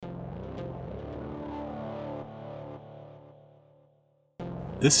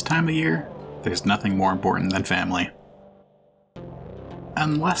This time of year, there's nothing more important than family.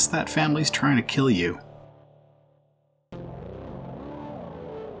 Unless that family's trying to kill you.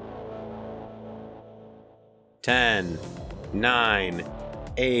 Ten, 9,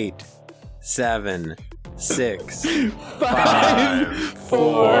 8, 7, 6, 5,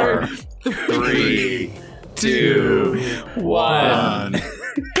 4, 3, 2, 1.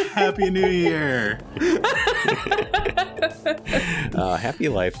 Happy New Year! Happy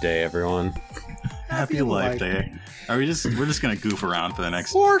Life Day, everyone. Happy Life Day. We're just gonna goof around for the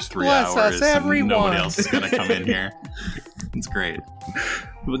next Force 3 bless hours, us, everyone. and nobody else is gonna come in here. It's great.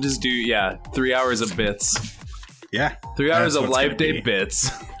 We'll just do 3 hours of bits. Yeah, 3 hours that's of what's Life gonna Day be.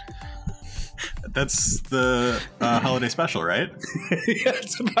 bits. That's the holiday special, right? Yeah,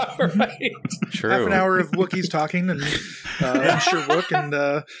 that's about right. True. Half an hour of Wookiees talking and Sherwook,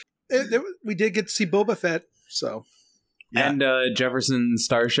 and we did get to see Boba Fett. So Yeah. And Jefferson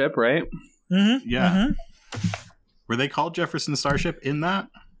Starship, right? Yeah. Were they called Jefferson Starship in that?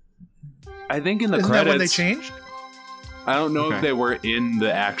 I think in the Isn't credits. that when they changed? I don't know Okay. if they were in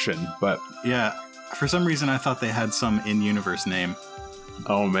the action, but Yeah. For some reason, I thought they had some in-universe name.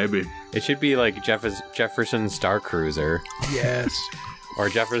 oh, maybe. It should be like Jefferson Star Cruiser Yes. or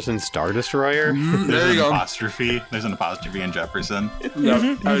Jefferson Star Destroyer. There you go. Apostrophe. There's an apostrophe in Jefferson.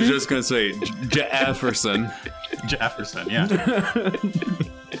 Yep. I was just gonna say Jefferson. Jefferson, yeah.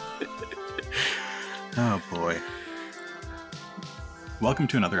 Oh boy. Welcome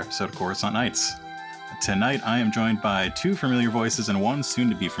to another episode of Coruscant Nights. Tonight I am joined by 2 familiar voices and 1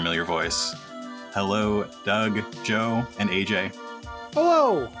 soon-to-be familiar voice. Hello, Doug, Joe, and AJ.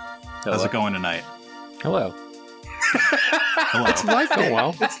 Hello. How's it going tonight? Hello. Hello. It's Life Day. Oh,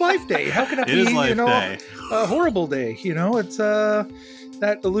 well. It's Life Day. How can it It be? is Life Day. A horrible day. It's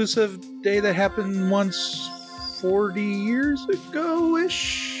that elusive day that happened once 40 years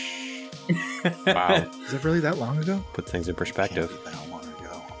ago-ish. Wow. Is it really that long ago? Put things in perspective. Can't be that long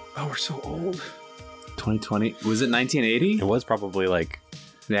ago. Oh, we're so old. 2020. Was it 1980? It was probably like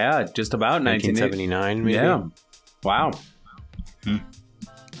Yeah, just about 1980. 1979, maybe. Yeah. Wow. Hmm.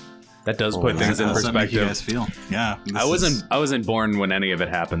 That does Oh, put things in How does that make you perspective. guys feel? Yeah. I wasn't born when any of it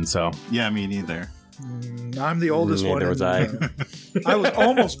happened, so Yeah, me neither. I'm the oldest one. Neither was and, I was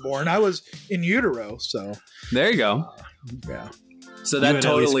almost born. I was in utero, so there you go. yeah. So You that would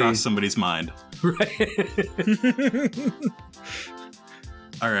at least totally cross somebody's mind.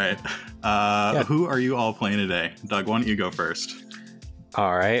 All right. Who are you all playing today? Doug, why don't you go first?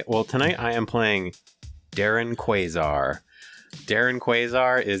 All right. Well, tonight I am playing Darren Quasar. Darren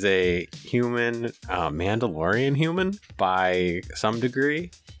Quasar is a human, Mandalorian human by some degree.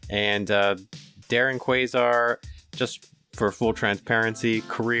 And Darren Quasar, just for full transparency,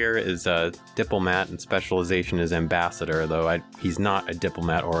 career is a diplomat and specialization is ambassador, though he's not a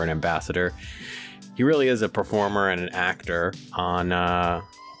diplomat or an ambassador. He really is a performer and an actor on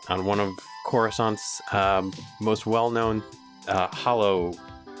one of Coruscant's most well-known Holo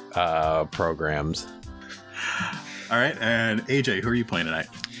programs. All right. And AJ, who are you playing tonight?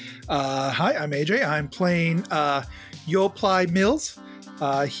 Hi, I'm AJ. I'm playing Yoply Mills.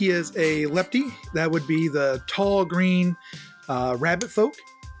 He is a lepti. That would be the tall green rabbit folk.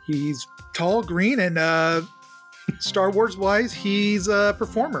 He's tall, green, and Star Wars wise, he's a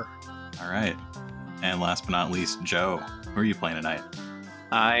performer. All right. And last but not least, Joe, who are you playing tonight?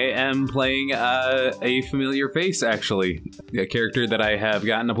 I am playing a familiar face, actually. A character that I have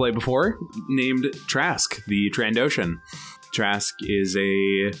gotten to play before, named Trask, the Trandoshan. Trask is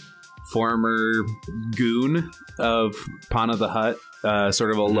a former goon of Pana the Hutt, sort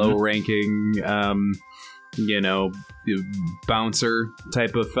of a low-ranking, bouncer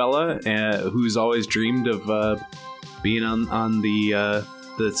type of fella, who's always dreamed of being on the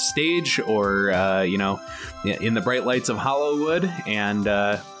stage or in the bright lights of Hollywood,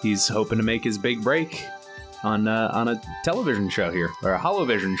 and he's hoping to make his big break on a television show here, or a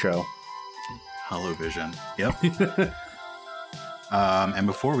Holovision show. Holovision. Yep. And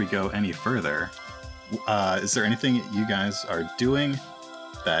before we go any further, is there anything you guys are doing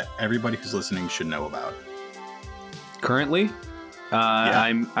that everybody who's listening should know about? Currently,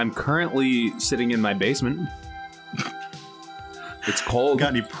 Yeah. I'm currently sitting in my basement. It's cold. Got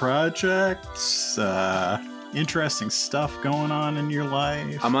any projects? Interesting stuff going on in your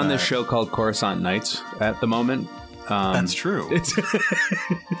life? I'm on this show called Coruscant Nights at the moment. That's true. It's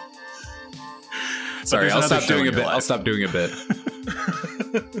Sorry, there's I'll another stop show doing in a your bit. I'll life. stop doing a bit.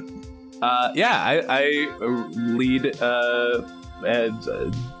 I lead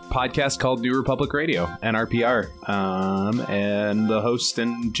podcast called New Republic Radio, NRPR, and the host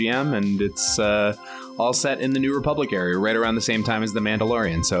and GM, and it's all set in the New Republic area, right around the same time as The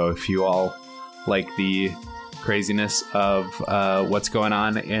Mandalorian. So if you all like the craziness of what's going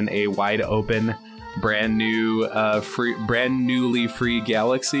on in a wide open, brand newly free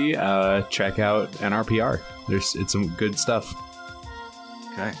galaxy, check out NRPR. It's some good stuff.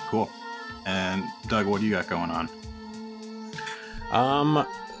 Okay, cool. And Doug, what do you got going on?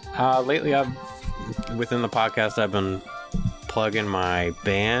 Lately within the podcast, I've been plugging my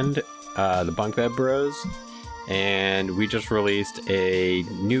band, the Bunk Bed Bros, and we just released a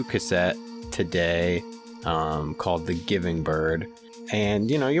new cassette today, called The Giving Bird. And,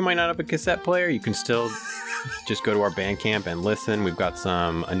 you might not have a cassette player. You can still just go to our Bandcamp and listen. We've got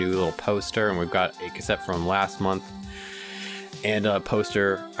a new little poster, and we've got a cassette from last month. And a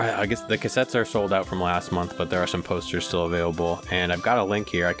poster. I guess the cassettes are sold out from last month, but there are some posters still available. And I've got a link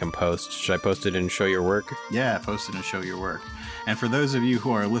here I can post. Should I post it and show your work? Yeah, post it and show your work. And for those of you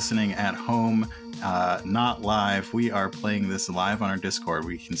who are listening at home, not live, we are playing this live on our Discord.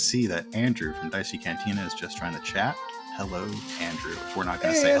 We can see that Andrew from Dicey Cantina is just trying to chat. Hello, Andrew. We're not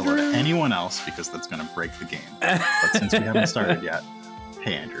going to say hello to anyone else because that's going to break the game. But since we haven't started yet,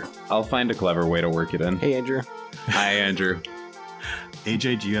 hey, Andrew. I'll find a clever way to work it in. Hey, Andrew. Hi, Andrew.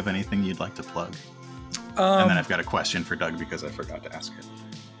 AJ, do you have anything you'd like to plug? And then I've got a question for Doug because I forgot to ask it.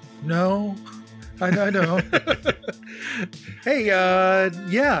 No, I don't. Hey,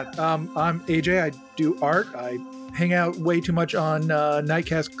 I'm AJ. I do art. I hang out way too much on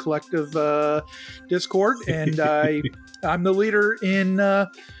Nightcast Collective Discord, and I'm the leader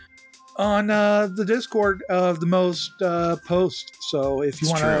on the Discord of the most posts. So if you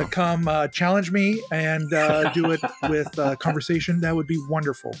want to come challenge me and do it with conversation, that would be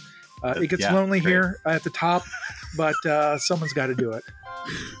wonderful. It gets lonely here at the top, but someone's got to do it.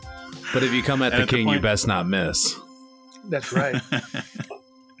 But if you come at the king, you best not miss. That's right.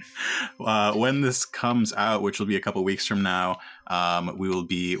 When this comes out, which will be a couple weeks from now, we will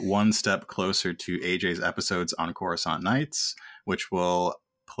be one step closer to AJ's episodes on Coruscant Nights, which will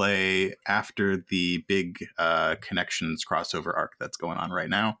play after the big Connections crossover arc that's going on right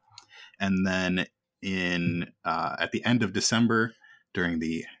now. And then at the end of December, during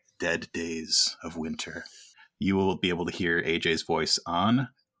the dead days of winter, you will be able to hear AJ's voice on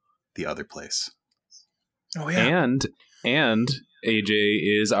The Other Place. Oh, yeah. And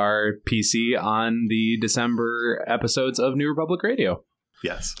AJ is our PC on the December episodes of New Republic Radio.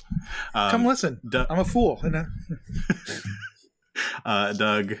 Yes. Come listen. I'm a fool.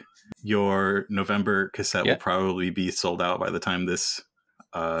 Doug, your November cassette will probably be sold out by the time this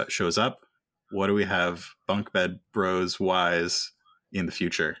shows up. What do we have Bunk Bed Bros wise in the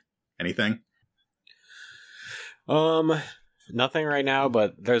future? Anything? Nothing right now,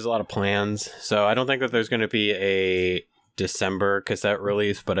 but there's a lot of plans. So I don't think that there's going to be a December cassette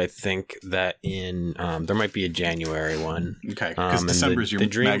release, but I think that there might be a January one. Okay, because December's your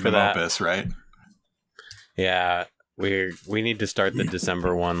magnum opus, right? Yeah. We need to start the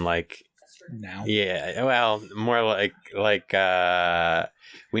December one like now. Yeah, well, more like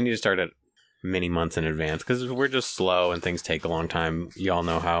we need to start it many months in advance because we're just slow and things take a long time. Y'all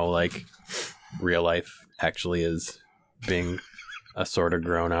know how like real life actually is, being a sort of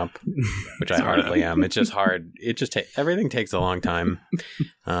grown up, which I hardly am. It's just hard. Everything takes a long time.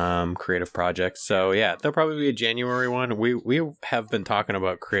 Creative projects. So yeah, there'll probably be a January one. We have been talking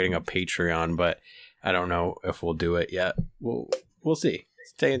about creating a Patreon, but I don't know if we'll do it yet. We'll see.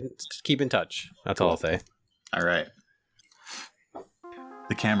 Keep in touch. That's all I'll say. All right.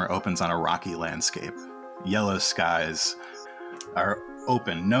 The camera opens on a rocky landscape. Yellow skies are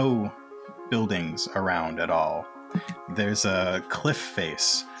open. No buildings around at all. There's a cliff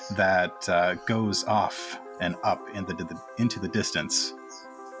face that goes off and up into the distance.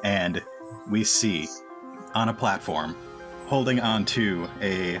 And we see on a platform, holding on to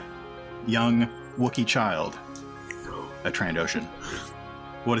a young Wookiee child, a Trandoshan.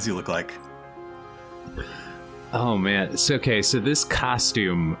 What does he look like? Oh man, so this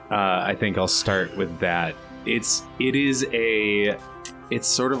costume, I think I'll start with that. It's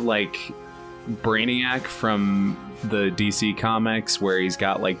sort of like Brainiac from the DC comics, where he's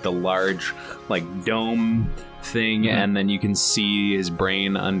got like the large like dome thing, and then you can see his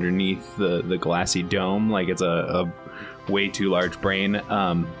brain underneath the glassy dome, like it's a way too large brain.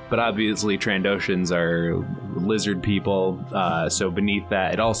 But obviously Trandoshans are lizard people, so beneath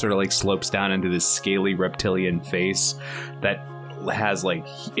that it all sort of like slopes down into this scaly reptilian face that has like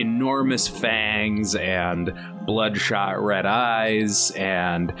enormous fangs and bloodshot red eyes,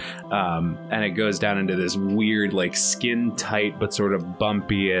 and it goes down into this weird like skin tight but sort of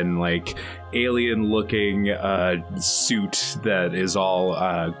bumpy and like alien looking suit that is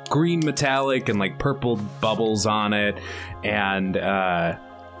all green metallic and like purple bubbles on it, and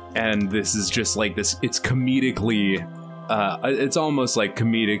this is just like this, it's comedically it's almost like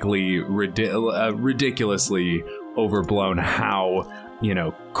comedically ridiculously overblown how, you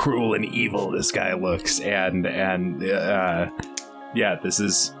know, cruel and evil this guy looks, and yeah, this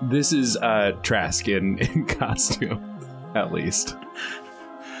is Trask in costume, at least.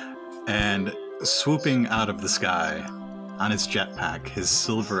 And swooping out of the sky on his jetpack, his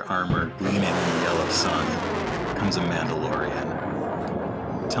silver armor gleaming in the yellow sun, comes a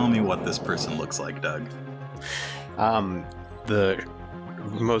Mandalorian. Tell me what this person looks like, Doug. The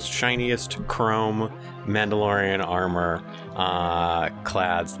most shiniest chrome Mandalorian armor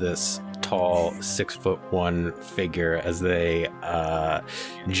clads this tall 6'1" figure as they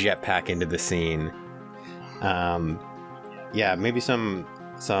jetpack into the scene. Yeah, maybe some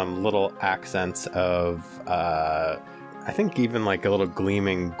little accents of I think even like a little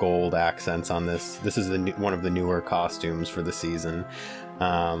gleaming gold accents on this. This is one of the newer costumes for the season.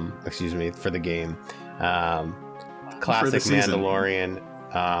 For the game. Classic Mandalorian.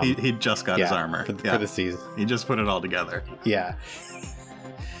 He just got his armor for the season. He just put it all together. Yeah.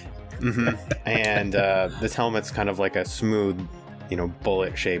 And this helmet's kind of like a smooth, you know,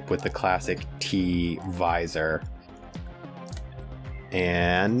 bullet shape with the classic T visor.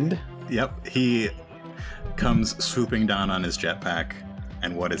 And yep, he comes swooping down on his jetpack,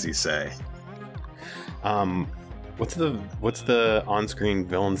 and what does he say? What's the on-screen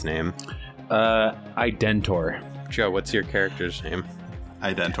villain's name? Identor. Joe, what's your character's name?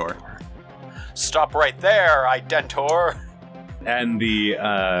 Identor. Stop right there, Identor. And the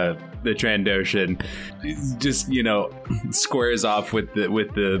Trandoshan just, you know, squares off with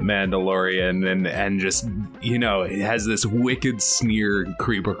the Mandalorian and just, you know, it has this wicked sneer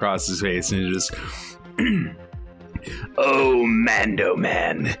creep across his face, and just Oh, Mando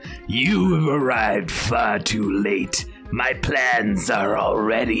Man, you have arrived far too late. My plans are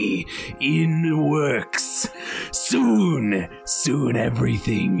already in the works. Soon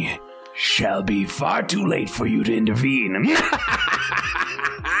everything shall be far too late for you to intervene.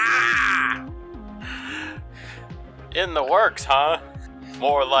 In the works, huh?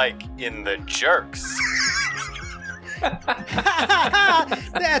 More like in the jerks.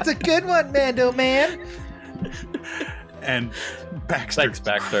 That's a good one, Mando Man. And Baxter,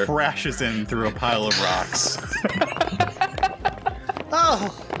 crashes in through a pile of rocks. Oh.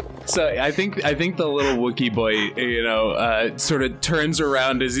 So I think the little Wookiee boy, you know, sort of turns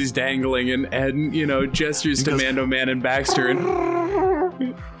around as he's dangling and you know, gestures to Mando Man and Baxter,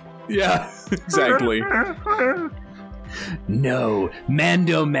 and yeah, exactly. No,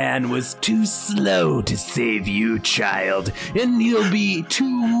 Mando Man was too slow to save you, child, and you'll be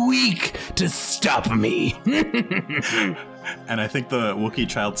too weak to stop me. And I think the Wookiee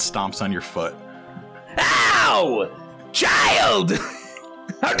child stomps on your foot. Ow! Child!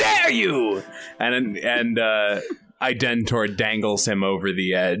 How dare you! And Identor dangles him over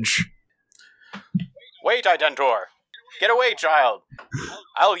the edge. Wait, Identor! Get away, child!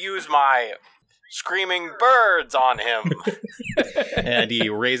 I'll use my screaming birds on him. And he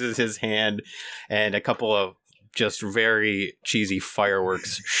raises his hand, and a couple of just very cheesy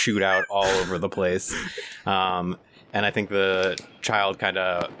fireworks shoot out all over the place. And I think the child kind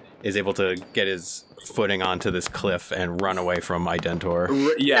of is able to get his footing onto this cliff and run away from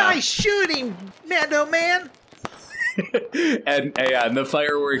Identor. Yeah. Nice shooting, Mando Man. and the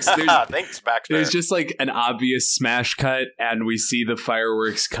fireworks. Thanks, Baxter. There's just like an obvious smash cut, and we see the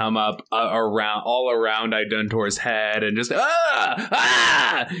fireworks come up all around Identor's head, and just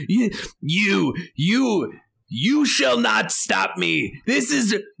You shall not stop me. This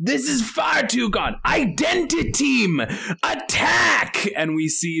is far too gone. Identity team, attack! And we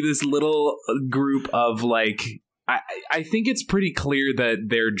see this little group of like, I think it's pretty clear that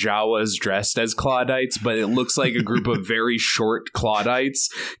they're Jawas dressed as Claudites, but it looks like a group of very short Claudites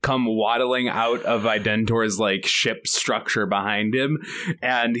come waddling out of Identor's like ship structure behind him,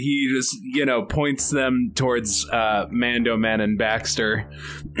 and he just, you know, points them towards Mando Man and Baxter,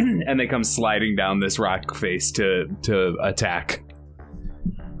 and they come sliding down this rock face to attack.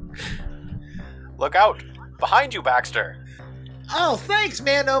 Look out! Behind you, Baxter! Oh, thanks,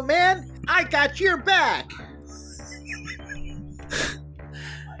 Mando Man. I got your back.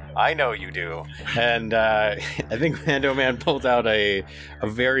 I know you do. And I think Mando Man pulls out a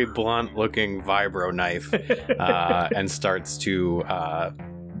very blunt-looking vibro knife and starts to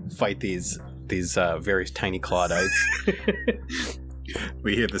fight these very tiny clawdites.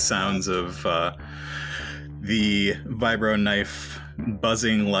 We hear the sounds of the vibro knife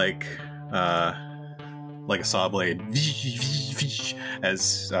buzzing like a saw blade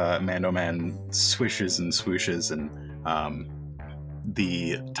as Mando Man swishes and swooshes, and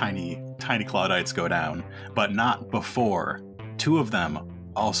the tiny clawdites go down, but not before two of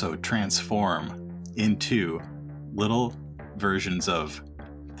them also transform into little versions of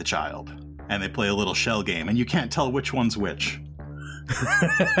the child, and they play a little shell game, and you can't tell which one's which.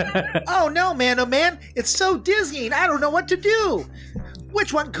 Oh no, Mando Man! It's so dizzying. I don't know what to do.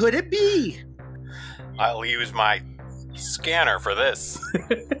 Which one could it be? I'll use my scanner for this,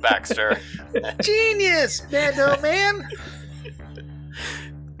 Baxter. Genius, Mando Man!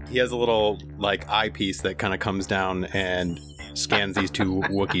 He has a little eyepiece that kind of comes down and scans these two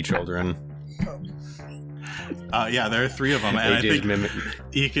Wookiee children. Yeah, there are three of them, and I think mimic.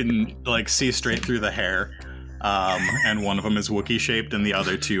 you can see straight through the hair. And one of them is Wookiee shaped, and the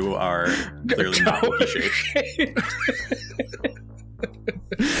other two are clearly not Wookiee shaped.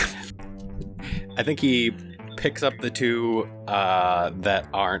 I think he picks up the two that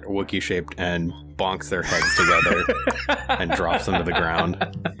aren't Wookiee shaped and bonks their heads together and drops them to the ground.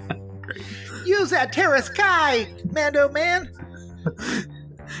 Use that Terra Sky, Mando Man!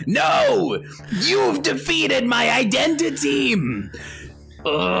 No! You've defeated my identity!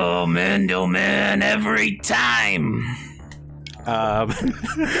 Oh, Mando Man, every time! I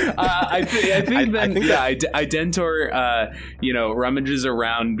think Identor, rummages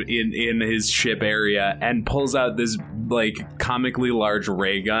around in his ship area and pulls out this comically large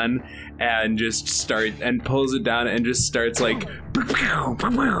ray gun and pulls it down and just starts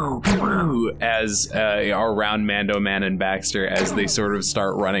as around Mando Man and Baxter as they sort of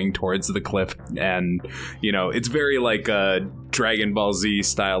start running towards the cliff, and it's very Dragon Ball Z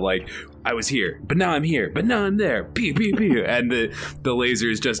style, I was here, but now I'm here, but now I'm there. Pew, pew, pew. And the laser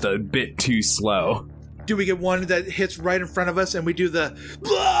is just a bit too slow. Do we get one that hits right in front of us and we do the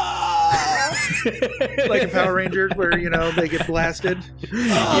like in Power Rangers where, they get blasted?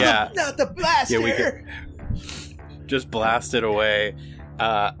 Oh, yeah. Not the blaster! Yeah, we could just blast it away.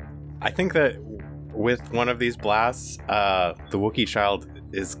 I think that with one of these blasts, the Wookiee child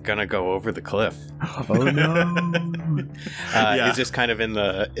is gonna go over the cliff. Oh no! He's just kind of in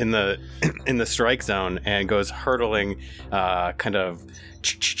the strike zone and goes hurtling, kind of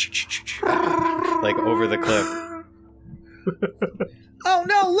over the cliff. Oh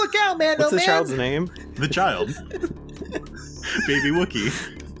no! Look out, Mando What's the Man! child's name? The child. Baby Wookiee.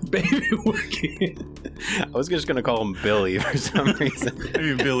 Baby Wookiee. I was just gonna call him Billy for some reason. I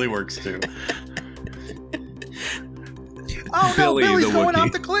mean, Billy works too. Oh Billy, no, Billy's the going Wookiee.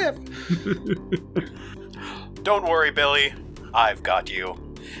 off the cliff. Don't worry, Billy. I've got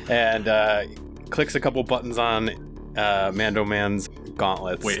you. And clicks a couple buttons on Mando Man's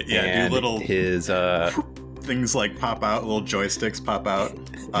gauntlets. Wait, yeah, and do little his things pop out, little joysticks pop out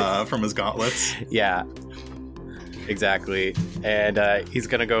from his gauntlets. Yeah, exactly. And he's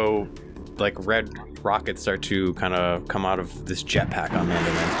gonna go red rockets start to kind of come out of this jetpack on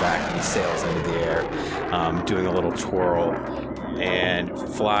Mando Man's back, and he sails into the air, doing a little twirl, and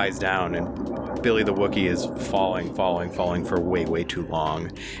flies down, and Billy the Wookiee is falling for way too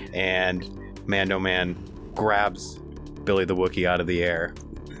long, and Mando Man grabs Billy the Wookiee out of the air,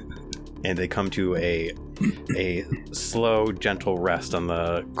 and they come to a slow, gentle rest on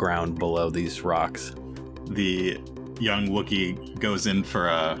the ground below these rocks. The young Wookiee goes in for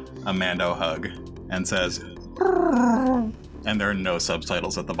a Mando hug and says, and there are no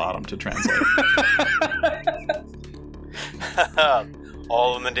subtitles at the bottom to translate.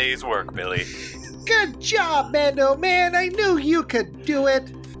 All in the day's work, Billy. Good job, Mando Man! I knew you could do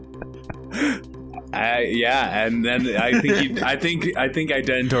it. Yeah, and then I think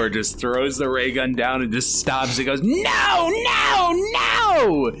Identor just throws the ray gun down and just stops. He goes, no!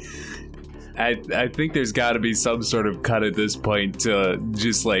 I think there's got to be some sort of cut at this point to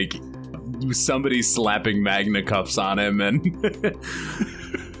just somebody slapping Magna cuffs on him, and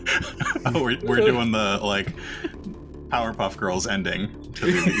Oh, we're doing the Powerpuff Girls ending to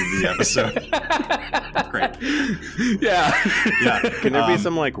the episode. Great. yeah. Can there be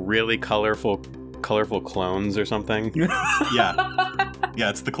some really colorful clones or something? Yeah,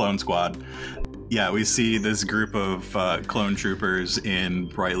 it's the Clone Squad. Yeah, we see this group of clone troopers in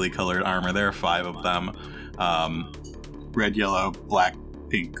brightly colored armor. There are 5 of them. Red, yellow, black,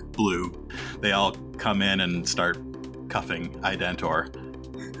 pink, blue. They all come in and start cuffing Identor.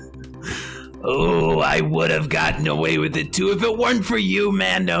 Oh, I would have gotten away with it too if it weren't for you,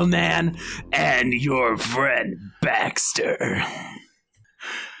 Mando Man, and your friend Baxter.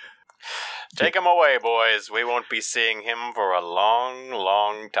 Take him away, boys. We won't be seeing him for a long,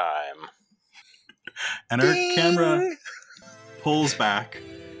 long time. And our camera pulls back,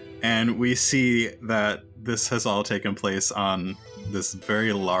 and we see that this has all taken place on this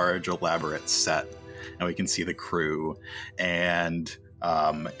very large, elaborate set. And we can see the crew, and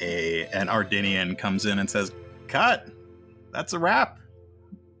an Ardenian comes in and says, "Cut! That's a wrap.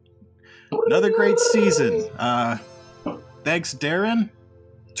 Another great season. Thanks, Darren.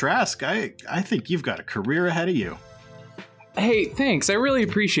 Trask, I think you've got a career ahead of you." Hey, thanks. I really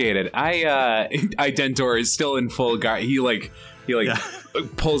appreciate it. Dentor is still in full guard. He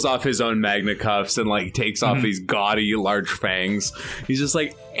pulls off his own Magna cuffs and takes off these gaudy large fangs. He's just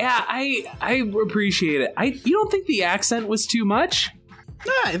like, yeah, I appreciate it. You don't think the accent was too much?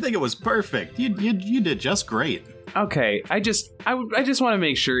 Nah, I think it was perfect. You did just great. Okay, I just want to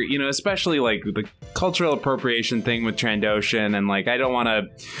make sure, especially the cultural appropriation thing with Trandoshan, and I don't want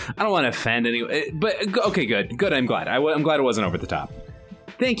to offend anyone. But okay, good. I'm glad. I'm glad it wasn't over the top.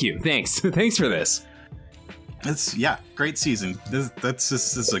 Thank you. Thanks for this. It's great season. This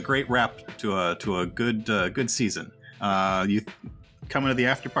is a great wrap to a good season. You coming to the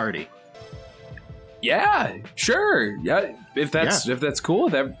after party? Yeah, sure. Yeah, if that's cool.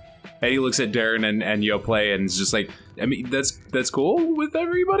 Eddie looks at Darren and Yoplay and is just like, I mean, that's cool with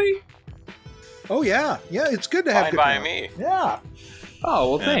everybody? Oh, yeah. Yeah, it's good to have Fine good by time. me. Yeah. Oh,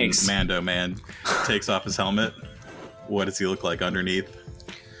 well, And thanks. Mando Man takes off his helmet. What does he look like underneath?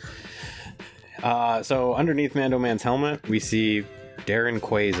 So underneath Mando Man's helmet, we see Darren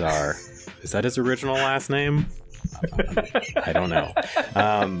Quasar. Is that his original last name? I don't know.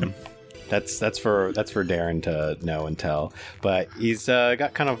 That's for Darren to know and tell. But he's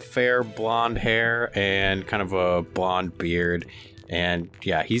got kind of fair blonde hair and kind of a blonde beard, and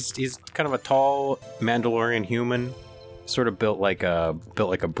yeah, he's kind of a tall Mandalorian human, sort of built like a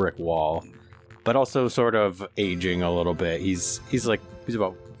brick wall, but also sort of aging a little bit. He's like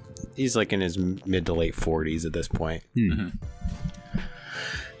in his mid to late 40s at this point. Mm-hmm.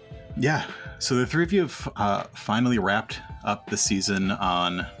 Yeah. So the three of you have finally wrapped up the season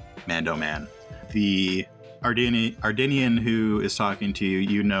on Mando Man. The Ardenian who is talking to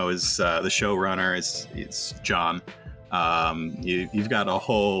you, is the showrunner. It's John. You've got a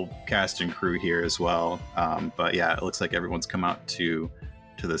whole cast and crew here as well. But yeah, it looks like everyone's come out to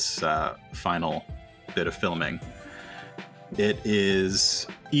this final bit of filming. It is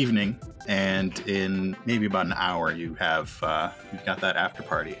evening, and in maybe about an hour, you've got that after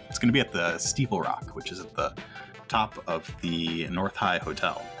party. It's going to be at the Steeple Rock, which is at the top of the North High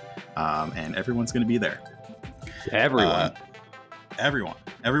Hotel, and everyone's going to be there. Everyone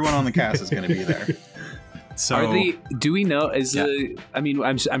on the cast is going to be there. So, do we know?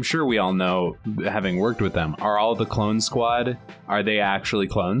 I'm sure we all know, having worked with them. Are all the Clone Squad? Are they actually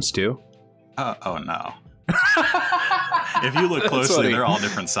clones too? Oh no. If you look closely, they're all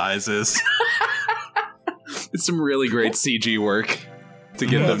different sizes. It's some really great CG work to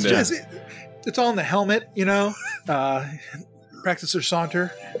get them to. It's all in the helmet, practice their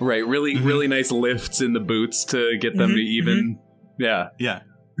saunter. Right, really nice lifts in the boots to get them to even. Yeah. Yeah.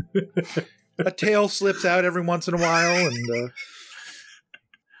 A tail slips out every once in a while, and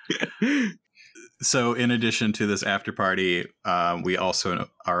So in addition to this after party, we also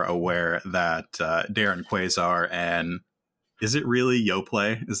are aware that Darren Quasar and is it really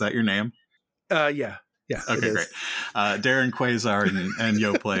Yoplay? Is that your name? Yeah. Okay, great. Darren Quasar and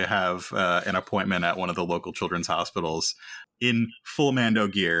Yoplay have an appointment at one of the local children's hospitals in full Mando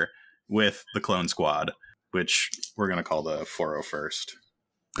gear with the Clone Squad, which we're going to call the 401st.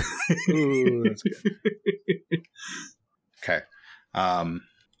 Ooh, that's good. Okay.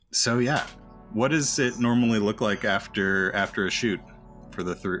 So yeah, what does it normally look like after a shoot for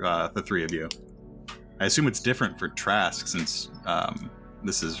the three of you? I assume it's different for Trask since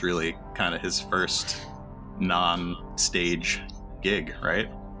this is really kind of his first non-stage gig, right?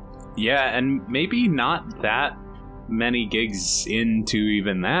 Yeah, and maybe not that many gigs into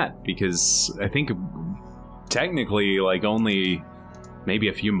even that, because I think technically only maybe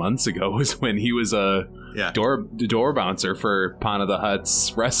a few months ago was when he was a door bouncer for Pana the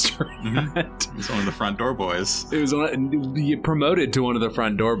Hutt's restaurant. Mm-hmm. He's one of the front door boys. It was he promoted to one of the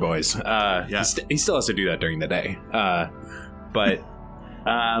front door boys. He still has to do that during the day.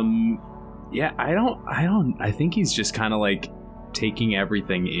 Yeah, I think he's just kind of taking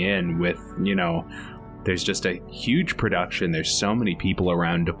everything in with, there's just a huge production. There's so many people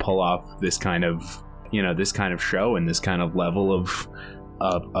around to pull off this kind of show and this kind of level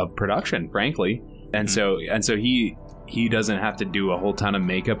of production, frankly. And so he doesn't have to do a whole ton of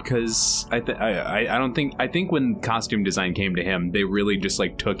makeup, because I think when costume design came to him, they really just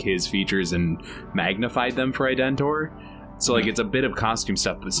like took his features and magnified them for Identor. So like it's a bit of costume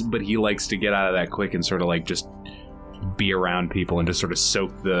stuff, but he likes to get out of that quick and sort of like just be around people and just sort of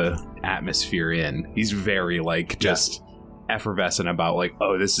soak the atmosphere in. He's very like just effervescent about like,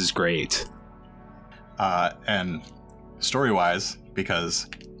 oh, this is great. And story-wise, because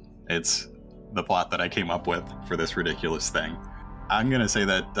it's the plot that I came up with for this ridiculous thing, I'm going to say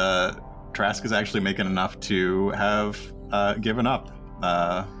that Trask is actually making enough to have given up.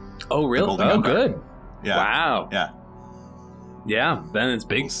 Oh, really? Golden Oh, Gun Bar. good. Yeah. Wow. Yeah. Yeah, then it's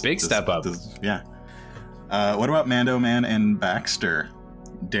big step up. Yeah. What about Mando Man and Baxter?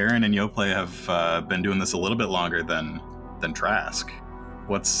 Darren and Yoplay have been doing this a little bit longer than Trask.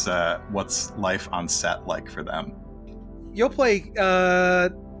 What's life on set like for them? Yoplay,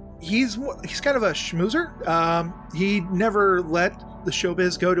 he's kind of a schmoozer. He never let the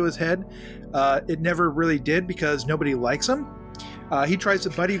showbiz go to his head. It never really did, because nobody likes him. He tries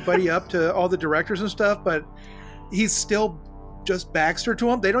to buddy up to all the directors and stuff, but he's still just Baxter to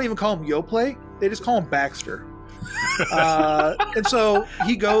him. They don't even call him Yoplay. They just call him Baxter. And so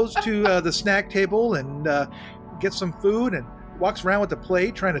he goes to the snack table and gets some food and walks around with a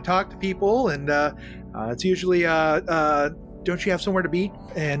plate trying to talk to people. And it's usually, don't you have somewhere to be?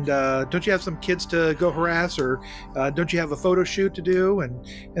 And don't you have some kids to go harass? Or don't you have a photo shoot to do?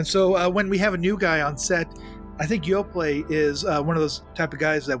 And so when we have a new guy on set, I think Yoplay is one of those type of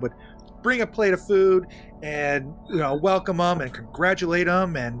guys that would bring a plate of food and welcome them and congratulate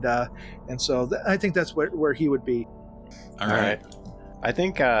them, and so I think that's where he would be. All right. I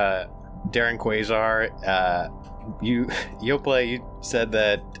think Darren Quasar, Yoplay, you said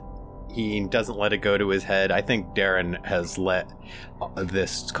that he doesn't let it go to his head. I think Darren has let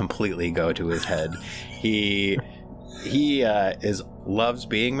this completely go to his head. He loves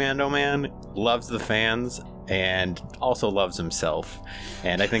being Mando Man, loves the fans, and also loves himself.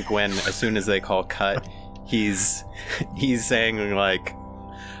 And I think as soon as they call cut, he's saying like,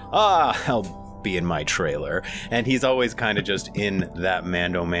 I'll be in my trailer. And he's always kind of just in that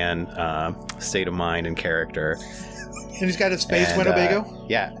Mando Man state of mind and character. And he's got a space Winnebago?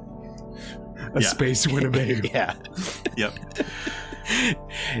 Yeah. A space Winnebago. Yeah. Yep.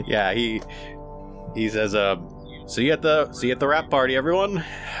 Yeah, he says, see you at the wrap party, everyone.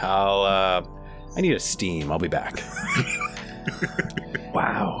 I need a steam. I'll be back.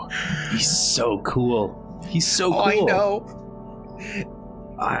 Wow. He's so cool. He's so cool. I know.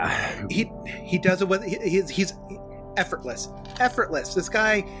 He does it with he's effortless. This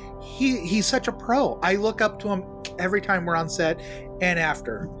guy, he's such a pro. I look up to him every time we're on set and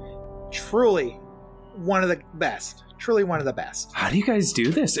after. Truly one of the best. How do you guys do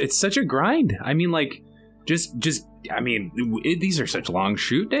this? It's such a grind. I mean, like, these are such long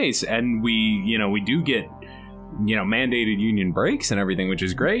shoot days, and we do get mandated union breaks and everything, which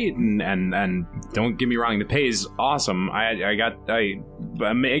is great, and don't get me wrong, the pay is awesome.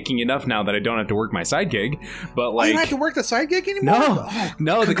 I'm making enough now that I don't have to work my side gig, but like, you don't have to work the side gig anymore?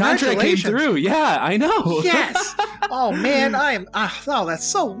 No, the contract came through. Yeah, I know. Yes. Oh man, that's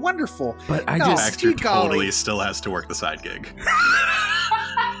so wonderful. But Baxter totally still has to work the side gig.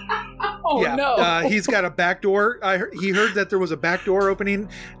 Oh yeah. no! He's got a back door. He heard that there was a back door opening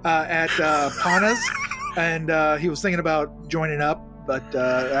at Pana's, and he was thinking about joining up, but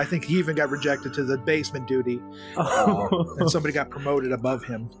I think he even got rejected to the basement duty, and somebody got promoted above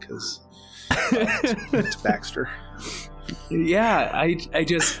him because it's Baxter. Yeah,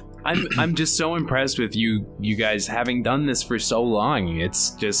 I'm just so impressed with you guys having done this for so long.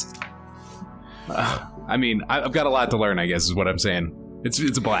 It's just, I've got a lot to learn, I guess is what I'm saying. It's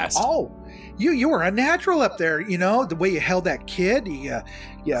a blast. Oh, you were a natural up there. The way you held that kid.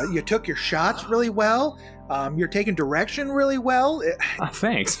 You took your shots really well. You're taking direction really well.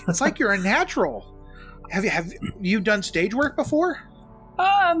 Thanks. It's like you're a natural. Have you done stage work before?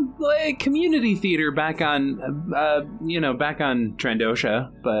 Like community theater back on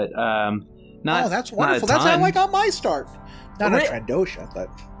Trandosha, but not. Oh, that's wonderful. That's how I got my start. Not on Trandosha, but.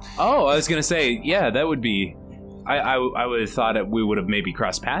 Oh, I was gonna say, yeah, that would be. I would have thought we would have maybe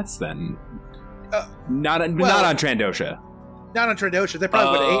crossed paths then. Not on Trandosha. Not on Trandosha. They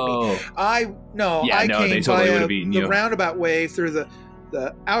probably would have ate me. I came they totally by would have eaten the you. roundabout way through the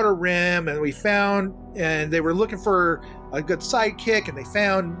outer rim, and they were looking for a good sidekick, and they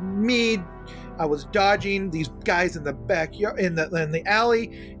found me. I was dodging these guys in the backyard, in the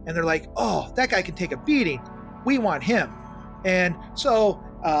alley, and they're like, "Oh, that guy can take a beating. We want him." And so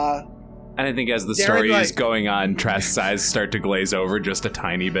And I think as the Darren, story is like- going on, Trask's eyes start to glaze over just a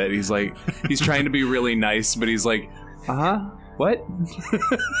tiny bit. He's like, he's trying to be really nice, but he's like, what?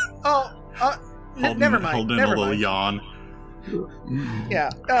 Oh, never mind. Holding Never a little mind. yawn.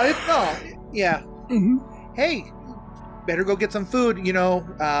 Yeah. Yeah. Hey, better go get some food. You know.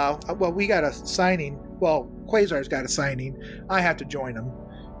 Well, we got a signing. Well, Quasar's got a signing. I have to join him.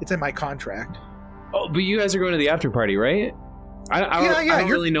 It's in my contract. Oh, but you guys are going to the after party, right? I don't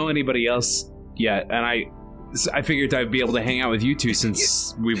really know anybody else yet, and I figured I'd be able to hang out with you two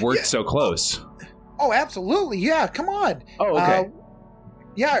since we've worked so close. Oh, absolutely. Yeah. Come on. Oh, okay.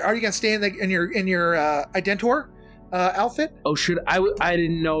 Yeah. Are you gonna stay in your Identor outfit? Oh, should I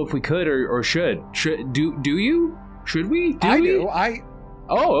didn't know if we could or should. Do you? Should we? I we? do.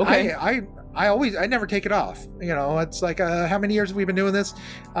 Oh, okay. I never take it off. You know, it's like how many years have we been doing this?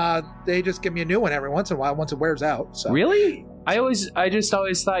 They just give me a new one every once in a while once it wears out. So. Really? I just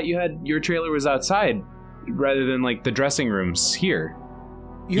always thought your trailer was outside rather than like the dressing rooms here.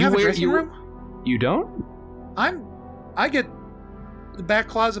 You have a dressing room? You don't? I get the back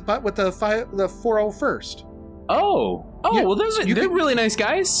closet but with the 401st. Oh, Yeah, well they're could- really nice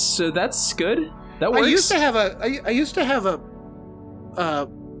guys, so that's good. That works. I used to have a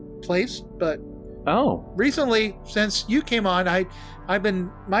place, but recently since you came on, I've been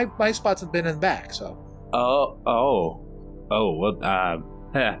my spots have been in the back. So. Well,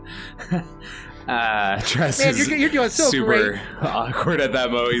 Tress Man, is you're doing so super great. awkward at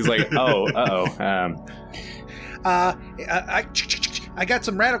that moment. He's like, I got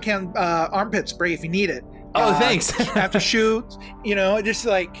some Rattlecan armpit spray if you need it. Thanks. After shoots, you know, it just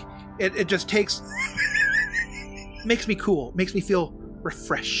like it just takes makes me cool, makes me feel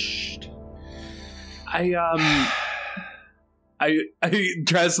refreshed.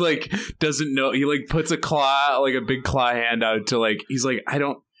 Tress like doesn't know. He like puts a claw, like a big claw hand out to like. He's like, I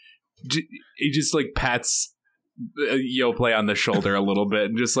don't. He just like pats Yoplay on the shoulder a little bit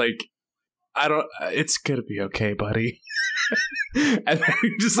and just like, I don't. It's gonna be okay, buddy. And then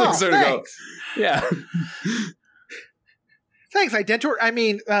he just like sort of go, yeah. Thanks, Identor. I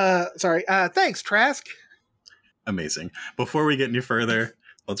mean, sorry. Thanks, Trask. Amazing. Before we get any further,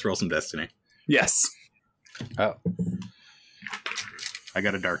 let's roll some Destiny. Yes. Oh, I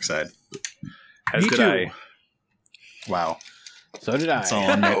got a dark side. As Me did too. I. Wow. so did I. That's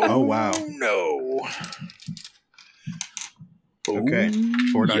all on me. Oh, wow. No. Okay.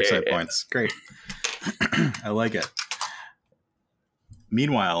 4 dark side yeah. points. Great. I like it.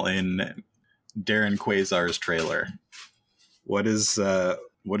 Meanwhile, in Darren Quasar's trailer, what is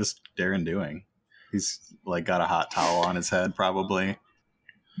Darren doing? He's like got a hot towel on his head, probably.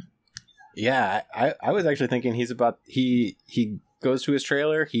 Yeah, I was actually thinking he goes to his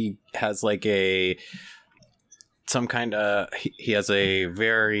trailer. He has like he has a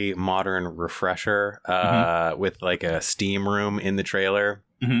very modern refresher with like a steam room in the trailer.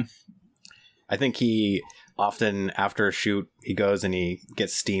 Mhm. I think he often after a shoot he goes and he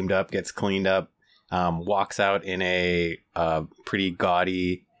gets steamed up, gets cleaned up, walks out in a pretty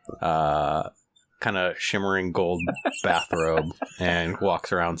gaudy kind of shimmering gold bathrobe and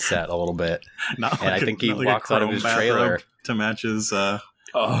walks around set a little bit. Not And I think he not a walks out of chrome his bathrobe trailer. to match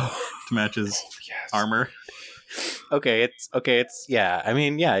his armor. Okay, it's yeah. I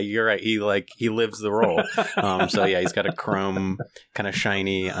mean, yeah, you're right. He lives the role. So yeah, he's got a chrome kind of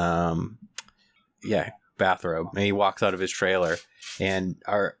shiny bathrobe, and he walks out of his trailer. And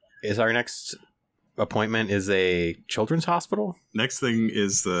our next appointment is a children's hospital. Next thing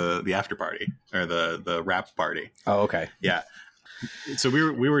is the after party or the rap party. Oh, okay. Yeah. So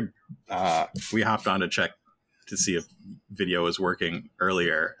we hopped on to check to see if video was working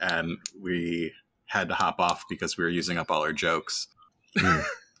earlier, and we had to hop off because we were using up all our jokes.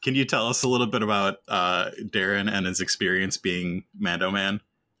 Can you tell us a little bit about Darren and his experience being Mando Man?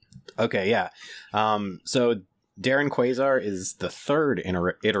 Okay, yeah. So Darren Quasar is the third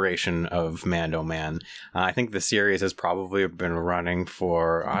iteration of Mando Man. I think the series has probably been running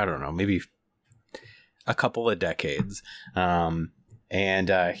for, I don't know, maybe a couple of decades. And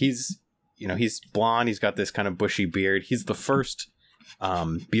he's blonde. He's got this kind of bushy beard. He's the first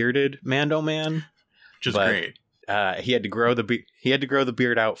bearded Mando Man. Just But- great. He had to grow the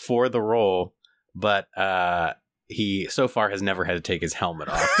beard out for the role, but he so far has never had to take his helmet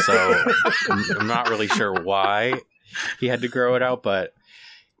off. So I'm not really sure why he had to grow it out, but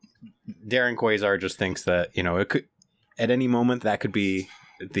Darren Quasar just thinks that, it could at any moment that could be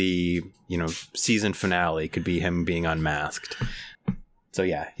the, season finale, could be him being unmasked. So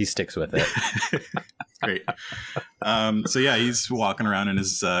yeah, he sticks with it. Great. So yeah, he's walking around in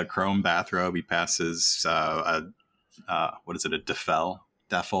his chrome bathrobe. He passes what is it? A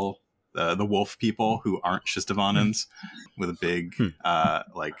Defel the wolf people who aren't Shistovanans, with a big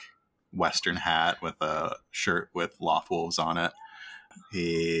like Western hat with a shirt with Loth wolves on it.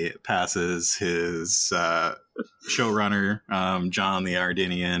 He passes his showrunner, John the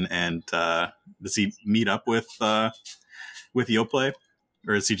Ardinian, and does he meet up with Yoplay,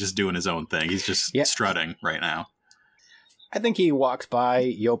 or is he just doing his own thing? He's just strutting right now. I think he walks by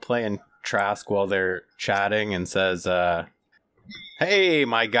Yoplay and Trask while they're chatting and says, "Hey,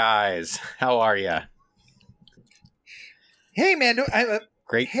 my guys, how are ya?" Hey, Mando.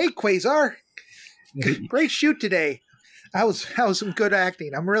 Great. Hey, Quasar. Great shoot today. That was some good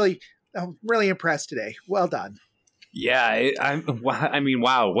acting. I'm really impressed today. Well done. Yeah, I mean,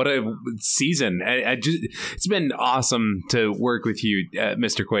 wow, what a season! It's been awesome to work with you,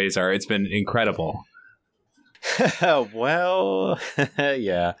 Mr. Quasar. It's been incredible. Well,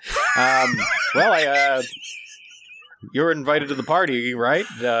 yeah. Well, you were invited to the party, right?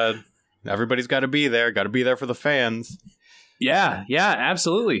 Everybody's got to be there. Got to be there for the fans. Yeah,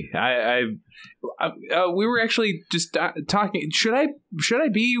 absolutely. We were actually just talking. Should I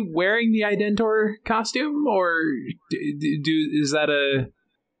be wearing the Identor costume, or is that a?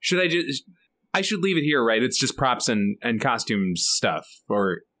 Should I just? I should leave it here, right? It's just props and costume stuff.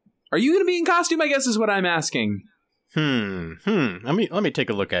 Or are you going to be in costume? I guess is what I'm asking. Let me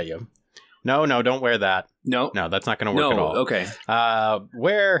take a look at you. No, don't wear that. No, that's not going to work at all. Okay.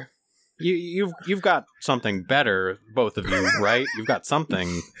 Wear. You've got something better, both of you, right? You've got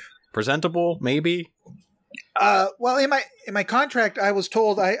something presentable, maybe. Well, in my contract, I was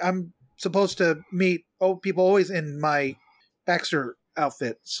told I'm supposed to meet people always in my Baxter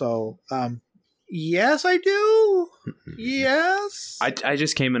outfit. So, yes, I do. Yes. I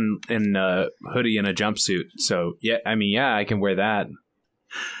just came in a hoodie and a jumpsuit, so yeah. I mean, yeah, I can wear that.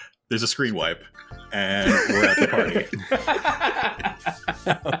 There's a screen wipe, and we're at the party.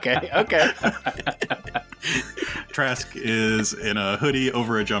 Okay. Trask is in a hoodie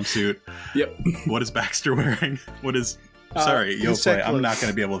over a jumpsuit. Yep. What is Baxter wearing? Sorry, Yoplay. I'm not going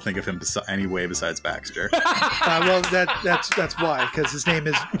to be able to think of him any way besides Baxter. Well, that's why, because his name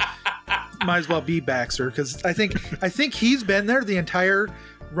is might as well be Baxter. Because I think he's been there the entire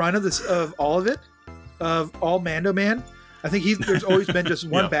run of all Mando Man. I think there's always been just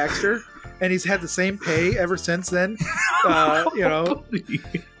one Baxter, and he's had the same pay ever since then.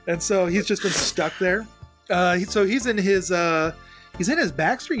 And so he's just been stuck there. So he's in his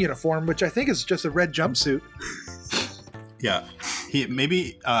Baxter uniform, which I think is just a red jumpsuit. Yeah,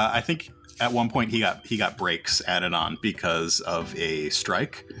 I think at one point he got brakes added on because of a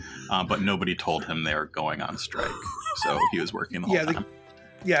strike, but nobody told him they were going on strike, so he was working the whole time.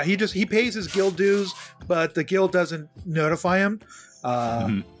 Yeah, he pays his guild dues, but the guild doesn't notify him.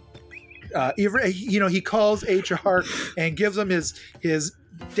 He calls HR and gives them his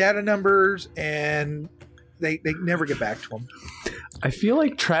data numbers, and they never get back to him. I feel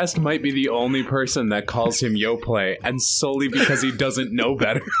like Trask might be the only person that calls him Yoplay, and solely because he doesn't know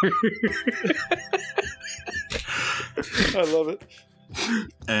better. I love it.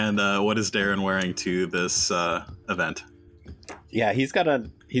 And what is Darren wearing to this event? Yeah, he's got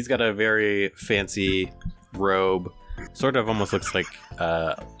a very fancy robe. Sort of almost looks like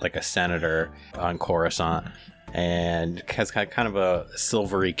a senator on Coruscant, and has got kind of a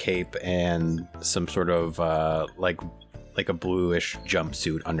silvery cape and some sort of like a bluish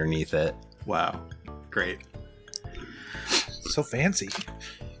jumpsuit underneath it. Wow, great! So fancy.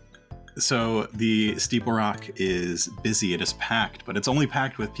 So the Steeple Rock is busy. It is packed, but it's only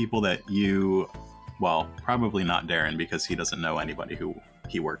packed with people that probably not Darren, because he doesn't know anybody who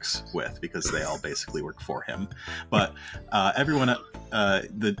he works with, because they all basically work for him. But everyone,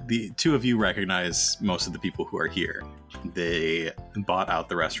 the two of you recognize most of the people who are here. They bought out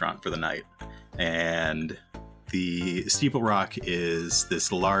the restaurant for the night, and the Steeple Rock is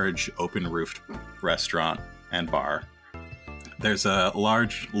this large open-roofed restaurant and bar. There's a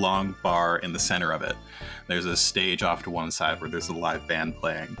large, long bar in the center of it. There's a stage off to one side where there's a live band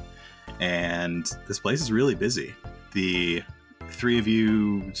playing. And this place is really busy. The three of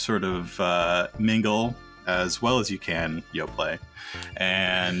you sort of mingle as well as you can, Yoplay.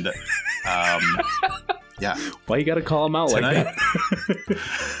 And yeah. Why you gotta call him out tonight, like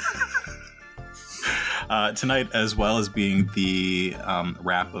that? Tonight, as well as being the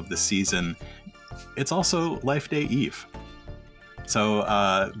wrap of the season, it's also Life Day Eve.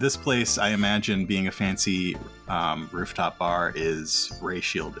 So this place, I imagine, being a fancy rooftop bar, is ray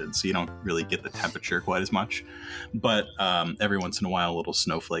shielded, so you don't really get the temperature quite as much. But every once in a while, a little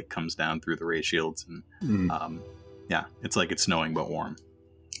snowflake comes down through the ray shields, and yeah, it's like it's snowing but warm.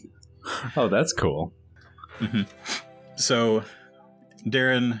 Oh, that's cool. Mm-hmm. So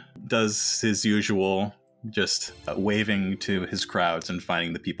Darren, does his usual, just waving to his crowds and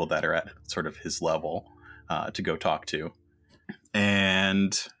finding the people that are at sort of his level to go talk to.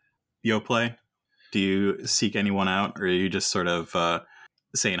 And Yoplay, do you seek anyone out, or are you just sort of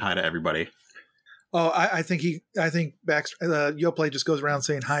saying hi to everybody? Oh, I think Baxter Yoplay just goes around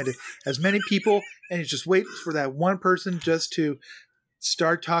saying hi to as many people, and he's just waiting for that one person just to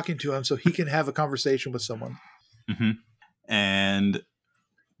start talking to him so he can have a conversation with someone. Mm-hmm. And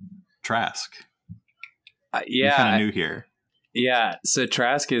Trask, you're kind kind of new here. Yeah, so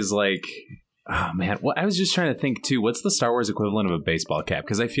Trask is like, oh man, well, I was just trying to think too. What's the Star Wars equivalent of a baseball cap?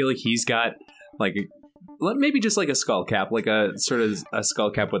 Because I feel like he's got like maybe just like a skull cap, like a sort of a skull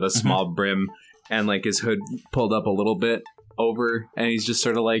cap with a small brim. And like his hood pulled up a little bit over, and he's just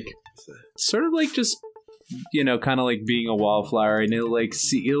sort of like just, you know, kind of like being a wallflower. And he'll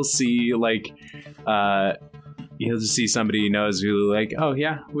just see somebody he knows who like, oh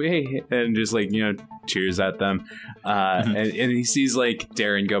yeah, hey, and just like, you know, cheers at them. And he sees like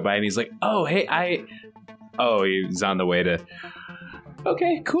Darren go by, and he's like, oh hey, he's on the way to.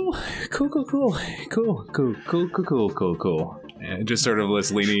 Okay, cool. And just sort of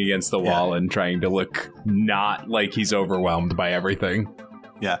was leaning against the wall and trying to look not like he's overwhelmed by everything.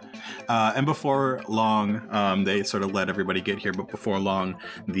 Yeah. And before long, they sort of let everybody get here, but before long,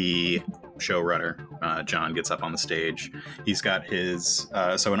 the showrunner, John, gets up on the stage. He's got his,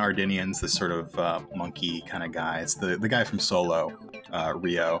 so in Ardinian's, this sort of monkey kind of guy. It's the guy from Solo,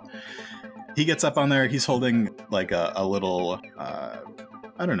 Rio. He gets up on there. He's holding like a little,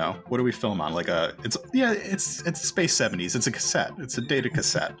 I don't know. What do we film on? Like it's Space 70s. It's a cassette. It's a data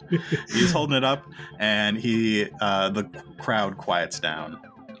cassette. He's holding it up, and the crowd quiets down,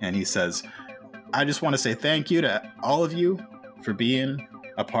 and he says, "I just want to say thank you to all of you for being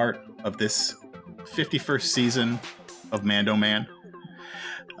a part of this 51st season of Mando Man.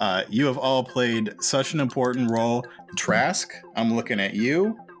 You have all played such an important role. Trask, I'm looking at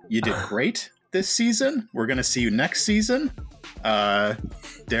you. You did great this season. We're gonna see you next season.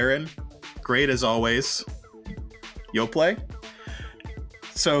 Darren, great as always. Yoplay.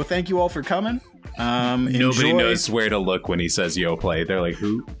 So thank you all for coming. Nobody knows where to look when he says Yoplay. They're like,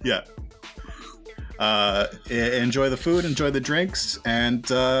 who? Yeah. Enjoy the food, enjoy the drinks, and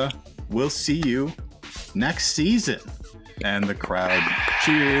we'll see you next season." And the crowd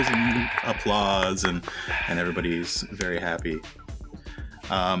cheers and applause, and everybody's very happy.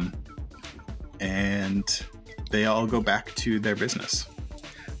 And they all go back to their business.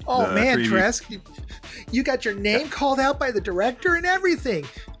 Oh man, Trask, you got your name called out by the director and everything.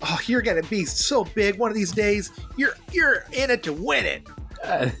 Oh, you're gonna be so big one of these days. You're in it to win it.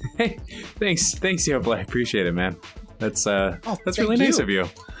 Hey, thanks, Yoplay. I appreciate it, man. That's really nice of you.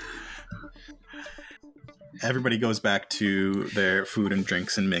 Everybody goes back to their food and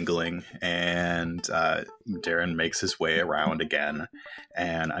drinks and mingling, and Darren makes his way around again.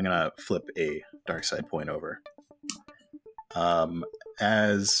 And I'm gonna flip a dark side point over.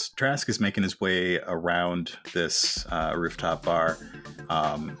 As Trask is making his way around this rooftop bar,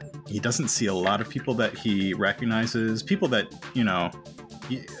 he doesn't see a lot of people that he recognizes. People that you know,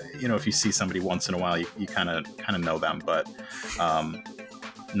 if you see somebody once in a while, you kind of know them, but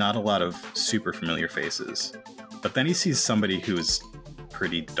not a lot of super familiar faces. But then he sees somebody who is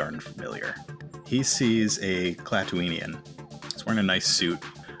pretty darn familiar. He sees a Klatooinian. He's wearing a nice suit.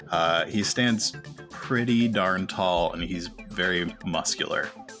 He stands pretty darn tall, and he's very muscular.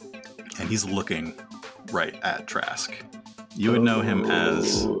 And he's looking right at Trask. You would know him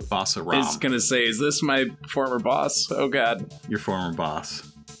as Boss Aram. I was going to say, is this my former boss? Oh, God. Your former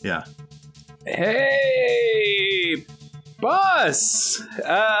boss. Yeah. Hey, boss.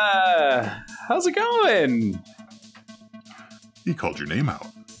 How's it going? He called your name out.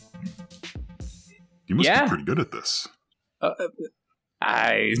 You must be pretty good at this.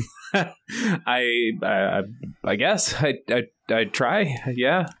 I guess I'd try.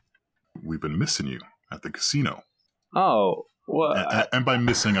 Yeah. We've been missing you at the casino. Oh, well. And by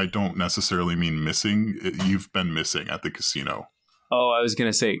missing, I don't necessarily mean missing. You've been missing at the casino. Oh, I was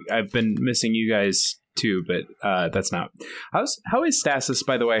gonna say I've been missing you guys too, but that's not. How is Stasis,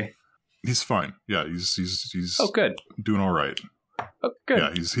 by the way? He's fine. Yeah, he's oh, good. Doing all right. Oh, good.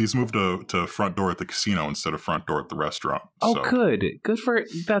 Yeah, he's moved to front door at the casino instead of front door at the restaurant. Oh, so. Good for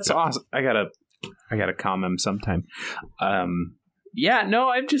that's awesome. I gotta calm him sometime. Yeah, no,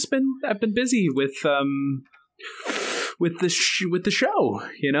 I've been busy with the show,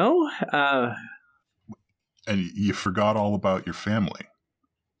 you know. And you forgot all about your family.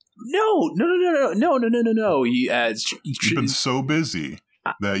 No. You've been so busy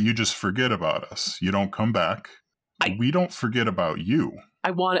that you just forget about us. You don't come back. We don't forget about you.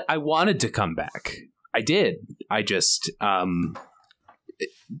 I wanted to come back. I did. I just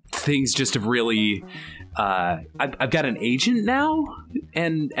things just have really. I've got an agent now,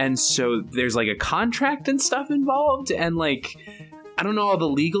 and so there's like a contract and stuff involved, and like I don't know all the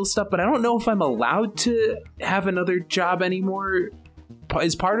legal stuff, but I don't know if I'm allowed to have another job anymore.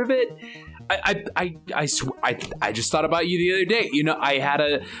 As part of it. I just thought about you the other day. You know, I had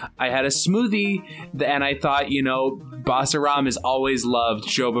a smoothie, and I thought, you know, Basaram has always loved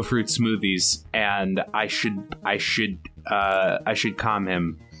Joba fruit smoothies, and I should calm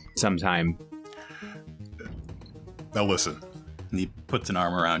him sometime. Now listen. And he puts an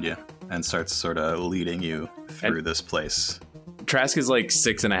arm around you and starts sort of leading you through this place. Trask is like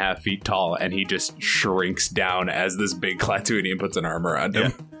 6.5 feet tall, and he just shrinks down as this big Klatooinian puts an arm around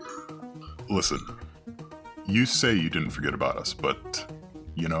him. Yeah. Listen, you say you didn't forget about us, but,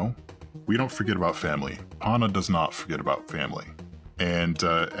 you know, we don't forget about family. Pana does not forget about family. And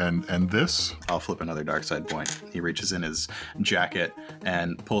this... I'll flip another dark side point. He reaches in his jacket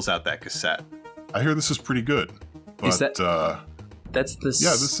and pulls out that cassette. I hear this is pretty good. But, is that... that's the...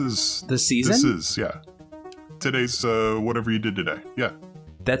 Yeah, this is... The season? This is, yeah. Today's, whatever you did today. Yeah.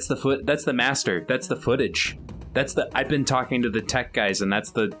 That's the master. That's the footage. I've been talking to the tech guys, and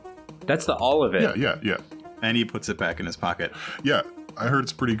that's the all of it. Yeah. And he puts it back in his pocket. Yeah, I heard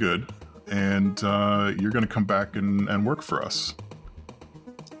it's pretty good. And you're going to come back and work for us.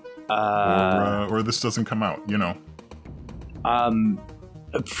 Or this doesn't come out, you know.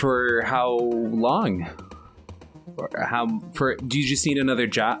 For how long? Do you just need another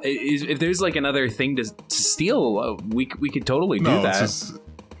job? If there's like another thing to steal, we could totally do that. This is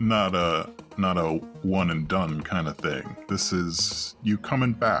not a one and done kind of thing. This is you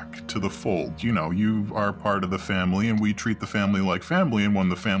coming back to the fold. You know, you are part of the family, and we treat the family like family. And when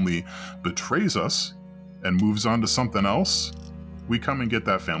the family betrays us and moves on to something else, we come and get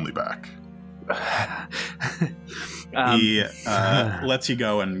that family back. He lets you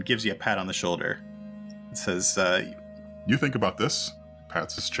go and gives you a pat on the shoulder. It says, you think about this,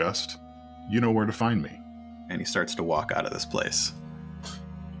 pats his chest. You know where to find me. And he starts to walk out of this place.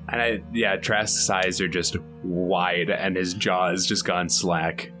 And Trask's eyes are just wide, and his jaw has just gone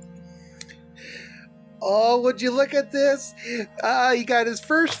slack. Oh, would you look at this? He got his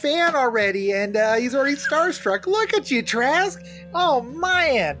first fan already, and he's already starstruck. Look at you, Trask. Oh,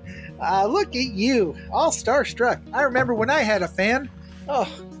 man. Look at you, all starstruck. I remember when I had a fan. Oh,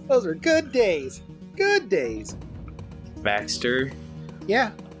 those were good days. Good days. Baxter?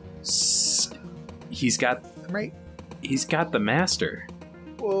 Yeah. He's got... Right. He's got the master.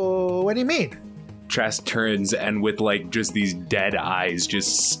 Whoa, what do you mean? Trask turns and with like just these dead eyes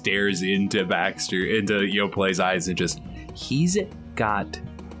just stares into Yoplay's eyes and just... He's got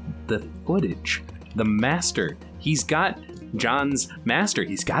the footage. The master. He's got John's master.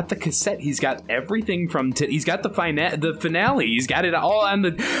 He's got the cassette. He's got everything from... he's got the finale. He's got it all on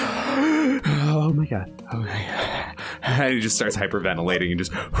the... Oh my god. And he just starts hyperventilating and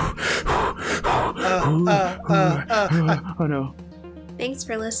just... Oh no. Thanks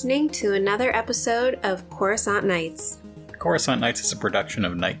for listening to another episode of Coruscant Nights. Coruscant Nights is a production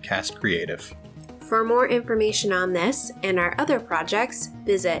of Nightcast Creative. For more information on this and our other projects,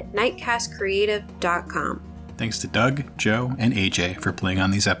 visit nightcastcreative.com. Thanks to Doug, Joe, and AJ for playing on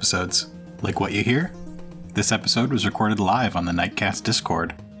these episodes. Like what you hear? This episode was recorded live on the Nightcast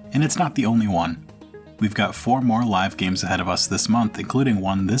Discord, and it's not the only one. We've got 4 more live games ahead of us this month, including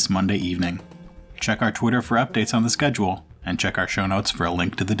one this Monday evening. Check our Twitter for updates on the schedule, and check our show notes for a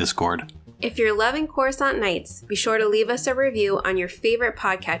link to the Discord. If you're loving Coruscant Nights, be sure to leave us a review on your favorite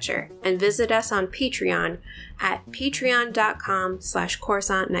podcatcher and visit us on Patreon at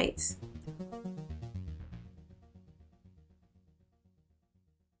patreon.com/CoruscantNights.